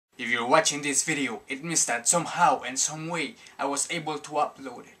If you're watching this video, it means that somehow and some way I was able to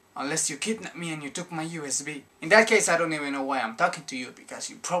upload it. Unless you kidnapped me and you took my USB. In that case, I don't even know why I'm talking to you,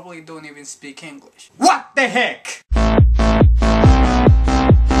 because you probably don't even speak English. What the heck?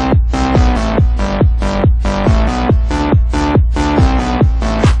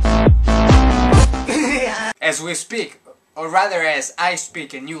 As we speak, or rather as I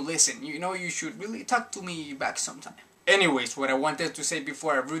speak and you listen, you know you should really talk to me back sometime. Anyways, what I wanted to say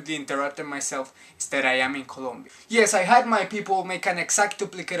before I rudely interrupted myself is that I am in Colombia. Yes, I had my people make an exact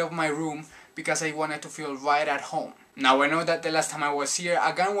duplicate of my room because I wanted to feel right at home. Now I know that the last time I was here,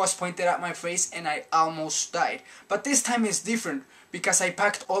 a gun was pointed at my face and I almost died. But this time is different because I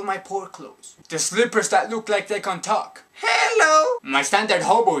packed all my poor clothes. The slippers that look like they can talk. Hello! My standard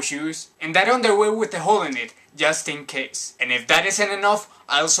hobo shoes. And that underwear with a hole in it, just in case. And if that isn't enough,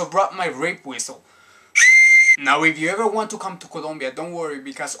 I also brought my rape whistle. Now if you ever want to come to Colombia, don't worry,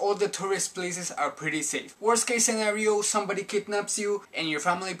 because all the tourist places are pretty safe. Worst case scenario, somebody kidnaps you and your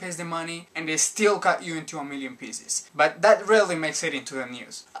family pays the money and they still cut you into a million pieces. But that rarely makes it into the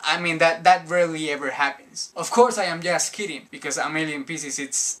news. I mean that rarely ever happens. Of course I am just kidding, because a million pieces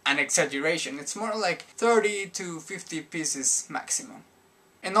it's an exaggeration. It's more like 30 to 50 pieces maximum.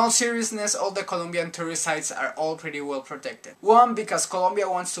 In all seriousness, all the Colombian tourist sites are all pretty well protected. One, because Colombia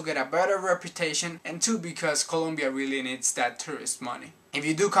wants to get a better reputation, and two, because Colombia really needs that tourist money. If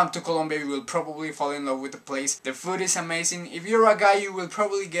you do come to Colombia, you will probably fall in love with the place. The food is amazing. If you're a guy, you will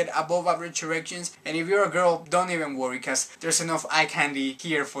probably get above average erections. And if you're a girl, don't even worry, because there's enough eye candy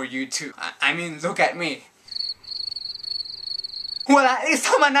here for you too. I mean, look at me. Well, at least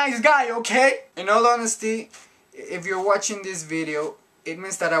I'm a nice guy, okay? In all honesty, if you're watching this video, it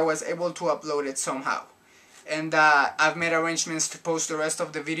means that I was able to upload it somehow. And I've made arrangements to post the rest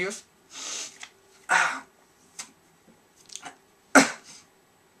of the videos.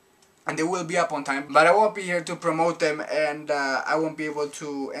 And they will be up on time, but I won't be here to promote them, and I won't be able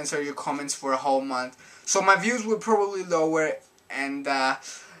to answer your comments for a whole month. So my views will probably lower, and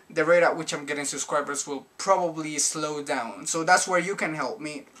the rate at which I'm getting subscribers will probably slow down. So that's where you can help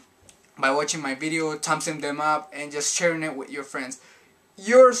me, by watching my video, thumbsing them up, and just sharing it with your friends.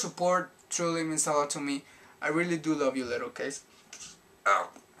 Your support truly means a lot to me. I really do love you, little case.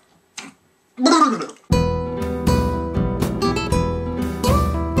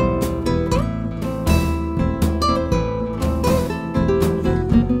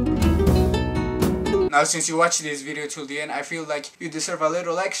 Now, since you watched this video till the end, I feel like you deserve a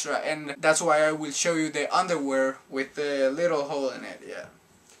little extra, and that's why I will show you the underwear with the little hole in it. Yeah,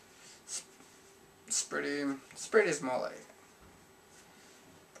 it's pretty small.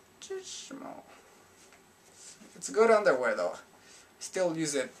 Just small. It's good underwear though. Still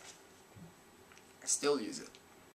use it.